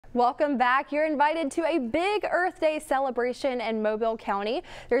Welcome back. You're invited to a big Earth Day celebration in Mobile County.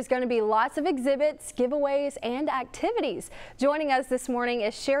 There's going to be lots of exhibits, giveaways, and activities. Joining us this morning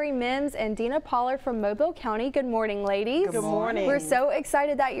is Sherry Mims and Dina Pollard from Mobile County. Good morning, ladies. Good morning. We're so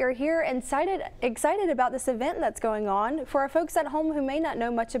excited that you're here and excited about this event that's going on. For our folks at home who may not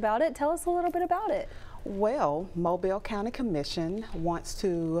know much about it, tell us a little bit about it. Well, Mobile County Commission wants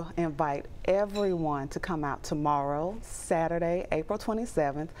to invite everyone to come out tomorrow, Saturday, April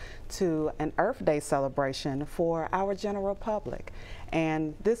 27th, to an Earth Day celebration for our general public.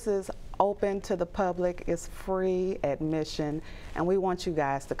 And this is open to the public, it's free admission, and we want you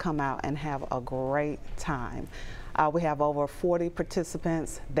guys to come out and have a great time. We have over 40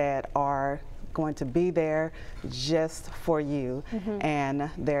 participants that are going to be there just for you, and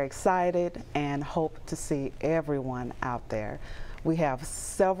they're excited and hope to see everyone out there. We have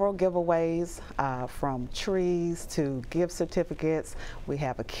several giveaways from trees to gift certificates. We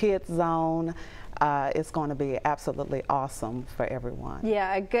have a kids zone. It's going to be absolutely awesome for everyone.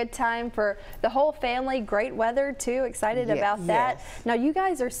 Yeah, a good time for the whole family. Great weather too. Excited about that. Yes. Now you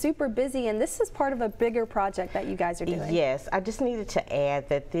guys are super busy, and this is part of a bigger project that you guys are doing. Yes, I just needed to add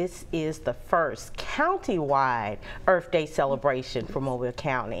that this is the first county-wide Earth Day celebration for Mobile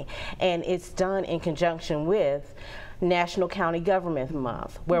County, and it's done in conjunction with National County Government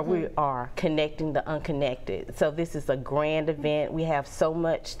Month, where we are connecting the unconnected. So this is a grand event. We have so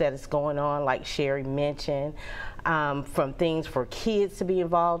much that is going on, like Sherry mentioned, from things for kids to be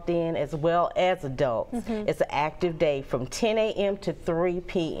involved in as well as adults. It's an active day from 10 a.m. to 3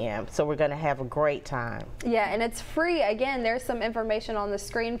 p.m. So we're going to have a great time. Yeah, and it's free. Again, there's some information on the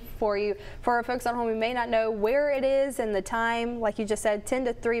screen for you. For our folks at home who may not know where it is and the time, like you just said, 10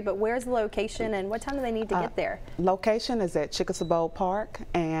 to 3, but where's the location and what time do they need to get there? Location is at Chickasaw Park,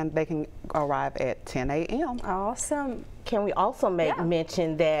 and they can arrive at 10 a.m. Awesome. Can we also make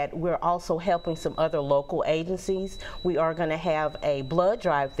mention that we're also helping some other local agencies? We are going to have a blood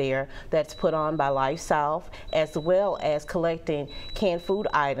drive there that's put on by Life South, as well as collecting canned food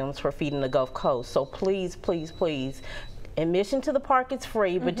items for Feeding the Gulf Coast. So please, please, please, admission to the park is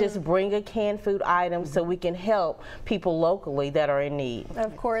free, but just bring a canned food item so we can help people locally that are in need.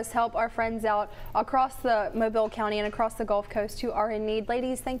 Of course, help our friends out across the Mobile County and across the Gulf Coast who are in need.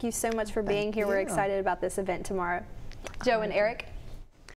 Ladies, thank you so much for being here. We're excited about this event tomorrow. Joe and Eric.